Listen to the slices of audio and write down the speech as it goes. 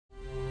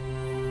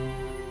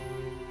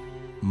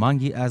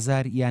مانگی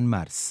ئازار یان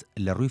مارس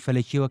لە ڕووی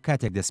فەلەکیەوە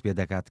کاتێک دەست پێ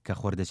دەکات کە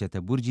خۆردەچێتە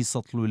بورجی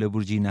سەتڵ و لە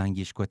بورجی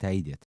ناهەنگیش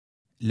کۆتایی دێت.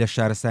 لە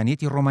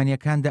شارستانیەتی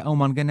ڕۆمانیەکاندا ئەو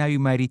مانگە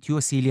ناوی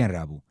ماریتیۆسی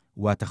لێنرابوو،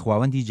 واتە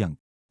خواوەندی جەنگ.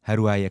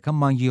 هەروە یەکەم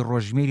مانگی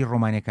ڕۆژمێری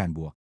ڕۆمانیەکان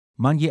بووە.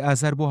 مانگی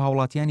ئازار بۆ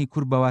هاوڵاتیانی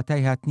کورد بە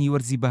واتای هاتنی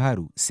وەرزی بەهار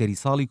و سەری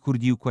ساڵی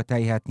کوردی و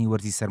کۆتایی هاتنی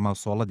وەرزی سەرما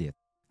و سۆڵە دێت.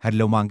 هەر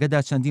لەو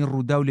مانگەدا چەندین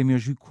ڕوودا و لە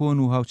مێژووی کۆن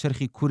و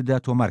هاوچەرخی کووردا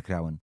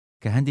تۆمارکراون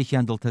کە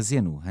هەندێکیان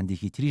دڵتەزێن و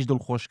هەندێکی تریش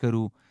دڵخۆشکەر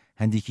و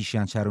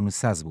هەندێکیشیان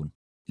چارەنووسساز بوون.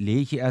 لە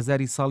یەکی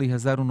ئازاری ساڵی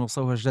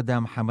 1970 دا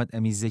محەممەد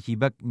ئەمیزەکی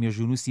بەک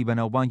مێژوونووسی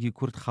بەناوبانگی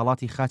کورد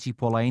خەڵاتی خاچی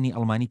پۆڵایەنی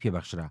ئەڵمانی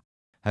پێبەخشرا.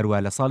 هەروە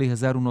لە ساڵی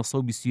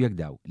 1921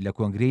 دا و لە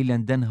کۆنگرەی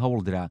لەندەن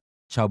هەوڵدرا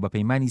چاو بە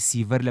پەیمانی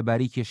سیڤەر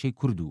لەبارەی کێشەی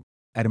کورد و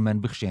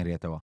ئەرمەن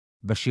بخشێنرێتەوە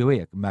بە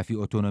شێوەیەک مافی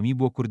ئۆتۆنۆمی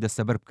بۆ کورد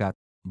دەستەبەر بکات،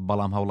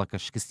 بەڵام هەوڵەکە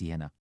شکستی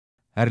هێنا.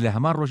 هەر لە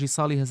هەمان ڕۆژی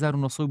ساڵی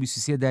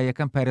 1923 دا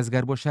یەکەم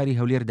پارێزگار بۆ شاری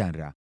هەولێر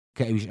دانرا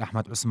کە ئەویش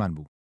ئەحمەد عوسمان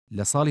بوو.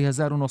 لە ساڵی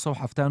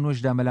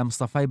 1970 دا مەلا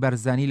مستەفای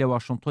بارزانی لە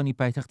واشنگتۆنی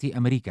پایتەختی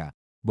ئەمریکا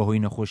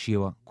بەهۆی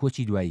نەخۆشیەوە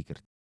کۆچی دوایی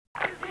کرد.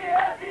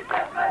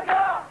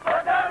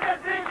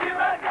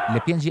 لە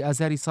 5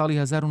 ئازاری ساڵی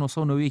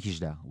 1990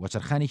 دا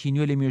وەچەرخانێکی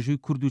نوێ لە مێژووی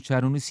کورد و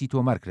چارەنووسی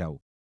تۆمار کراو.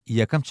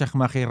 یەکەم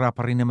چەخماخەی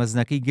ڕاپەڕینە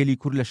مەزنەکەی گەلی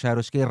کورد لە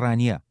شارۆچکەی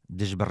ڕانیە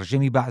دژ بە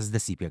ڕژێمی بەعز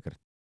دەستی پێکرد.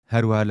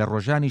 هەروە لە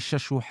ڕۆژانی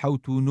 6 و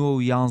 7 و 9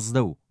 و 11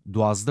 و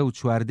 12 و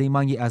 14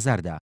 مانگی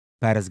ئازاردا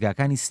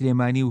پارێزگاکانی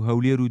سلێمانی و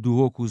هەولێر و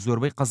دووهۆک و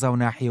زۆربەی قەزا و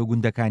ناحیە و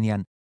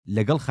گوندەکانیان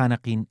لەگەڵ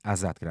خانەقین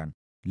ئازادکران.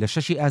 لە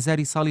 6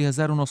 ئازاری ساڵی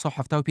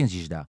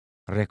 1975 دا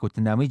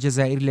ڕێکوتنامەی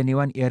جەزائیر لە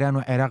نێوان ئێران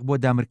و عێراق بۆ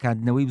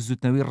دامرکاندنەوەی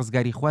بزوتنەوەی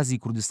ڕزگاری خوازی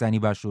کوردستانی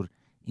باشوور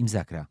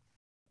ئیمزاکرا.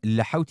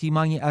 لە 7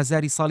 مانگی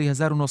ئازاری ساڵی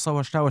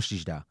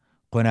 1980 دا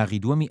قۆناغی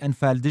دووەمی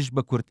ئەنفال دژ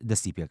بە کورد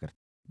دەستی پێکرد.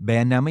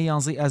 بەیاننامەی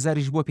 11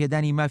 ئازاریش بۆ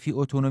پێدانی مافی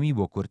ئۆتۆنۆمی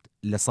بۆ کورد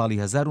لە ساڵی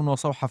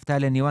 1970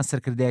 لە نێوان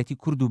سەرکردایەتی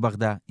کورد و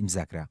بەغدا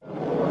ئیمزاکرا.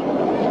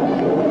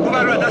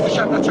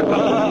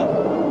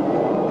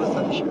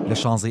 لە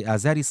 16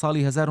 ئازاری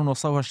ساڵی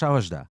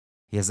 1970 دا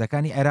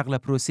هێزەکانی عێراق لە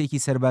پرۆسەیەکی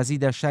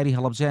سەربازیدا شاری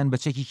هەڵەبجەیان بە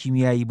چەکی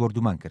کیمیایی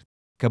بردومان کرد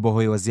کە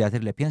بەهۆیەوە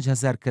زیاتر لە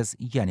 5,000 کەس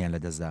گیانیان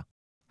لەدەستدا.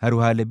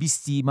 هەروها لە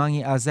 20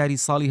 مانگی ئازاری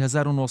ساڵی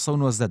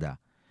 1990 دا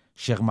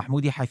شێخ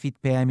مەحموودی حەفید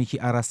پەیامێکی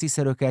ئاراستی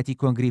سەرۆکایەتی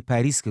کۆنگرەی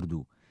پاریس کرد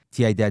و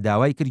تیایدا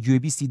داوای کرد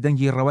گوێبیستی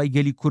دەنگی ڕەوای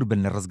گەلی کورد بن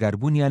لە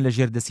ڕزگاربوونیان لە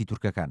ژێردەستی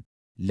تورکەکان.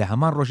 لە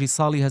هەمان ڕۆژی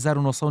ساڵی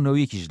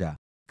 1990 دا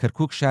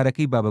کەرکووک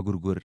شارەکەی بابە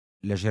گورگور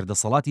لە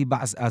ژێردەسەڵاتی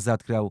بەعز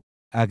ئازادکرا و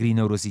ئاگری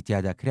نەورۆزی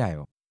تیادا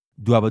کرایەوە.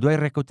 دوا بەدوای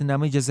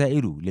ڕێکەوتنامەی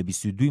جەزائیر و لە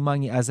 22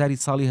 مانگی ئازاری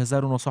ساڵی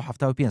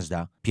 1975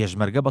 دا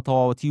پێشمەرگە بە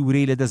تەواوەتی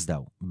ورەی لەدەستدا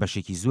و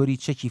بەشێکی زۆری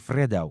چەکی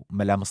فرێدا و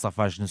مەلا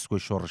مستەفاش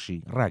نسکۆی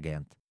شۆڕشی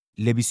ڕاگەیاند.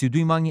 لە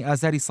 22 مانگی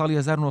ئازاری ساڵی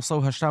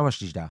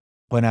 1980 دا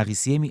قۆناغی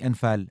سێمی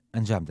ئەنفال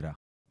ئەنجامدرا.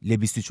 لە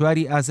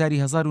 24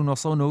 ئازاری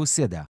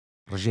 1993 دا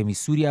ڕژێمی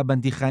سووریا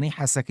بەندیخانەی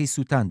حەسەکەی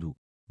سوتاند و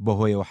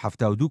بەهۆیەوە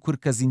 72 کورد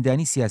کە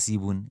زیندانی سیاسی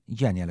بوون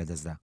گیانیان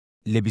لەدەستدا.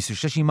 لە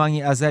 26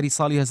 مانگی ئازاری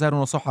ساڵی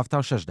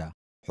 1976 دا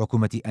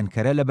حکوومەتی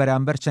ئەنکەرە لە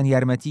بەرامبەر چەند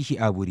یارمەتیکی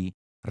ئابووری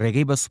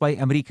ڕێگەی بە سوپای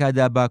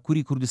ئەمریکادا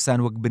باکووری کوردستان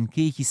وەک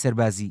بنکەیەکی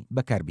سەربازی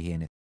بەکاربهێنێت.